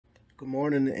Good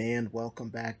morning and welcome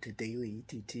back to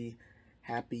DailyETT.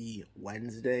 Happy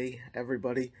Wednesday,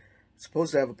 everybody. I'm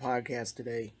supposed to have a podcast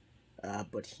today,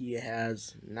 but he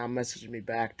has now messaged me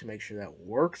back to make sure that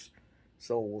works.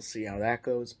 So we'll see how that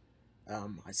goes.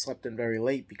 I slept in very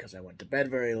late because I went to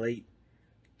bed very late,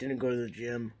 didn't go to the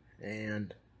gym,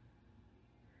 and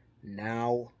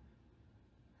now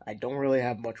I don't really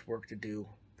have much work to do,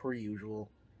 per usual.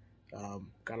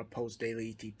 Gotta post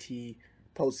DailyETT,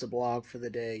 post a blog for the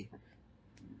day,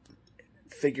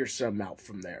 figure something out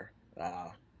from there.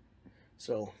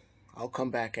 So I'll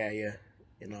come back at you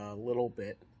in a little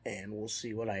bit and we'll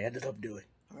see what I ended up doing.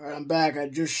 All right, I'm back. I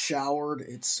just showered.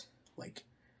 It's like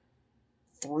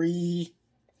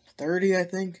 3:30, I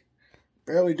think.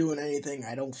 Barely doing anything.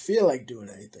 I don't feel like doing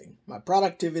anything. My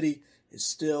productivity is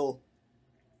still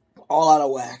all out of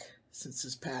whack since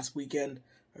this past weekend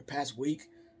or past week.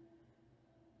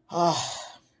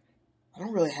 I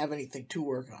don't really have anything to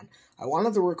work on. I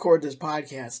wanted to record this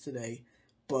podcast today,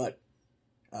 but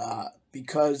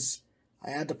because I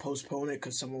had to postpone it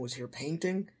because someone was here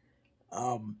painting,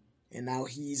 and now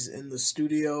he's in the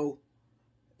studio,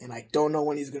 and I don't know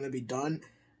when he's going to be done,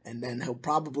 and then he'll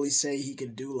probably say he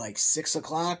can do like 6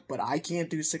 o'clock, but I can't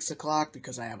do 6 o'clock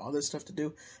because I have other stuff to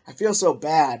do. I feel so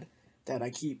bad that I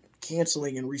keep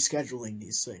canceling and rescheduling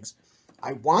these things.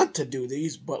 I want to do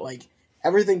these, but like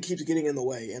everything keeps getting in the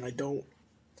way, and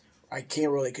I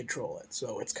can't really control it.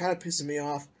 So it's kind of pissing me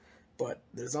off, but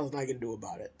there's nothing I can do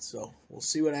about it. So we'll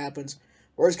see what happens.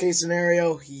 Worst case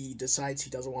scenario, he decides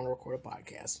he doesn't want to record a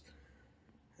podcast.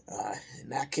 In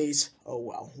that case, oh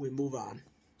well, we move on.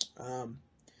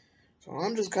 So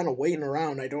I'm just kind of waiting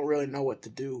around. I don't really know what to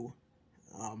do.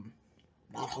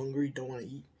 Not hungry, don't want to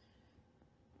eat.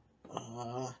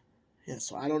 Yeah,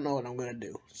 so I don't know what I'm going to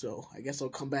do. So I guess I'll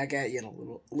come back at you in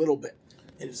a little bit.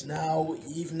 It is now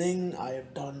evening. I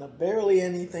have done barely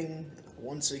anything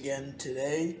once again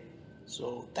today.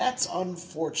 So that's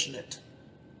unfortunate.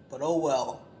 But oh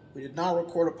well. We did not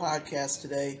record a podcast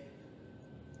today.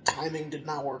 Timing did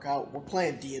not work out. We're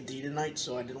playing D&D tonight,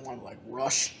 so I didn't want to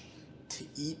rush to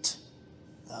eat.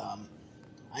 I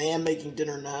am making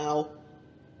dinner now.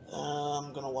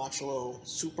 I'm going to watch a little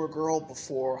Supergirl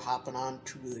before hopping on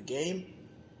to the game.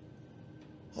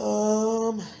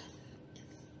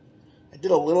 I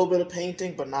did a little bit of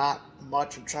painting, but not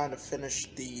much. I'm trying to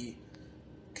finish the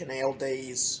Canal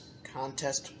Days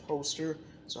contest poster,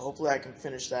 so hopefully I can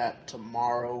finish that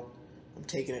tomorrow. I'm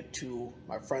taking it to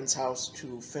my friend's house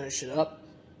to finish it up.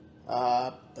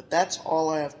 But that's all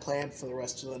I have planned for the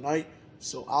rest of the night,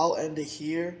 so I'll end it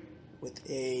here with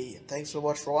a thanks so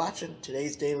much for watching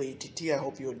today's Daily ETT. I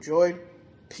hope you enjoyed.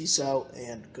 Peace out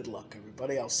and good luck,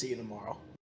 everybody. I'll see you tomorrow.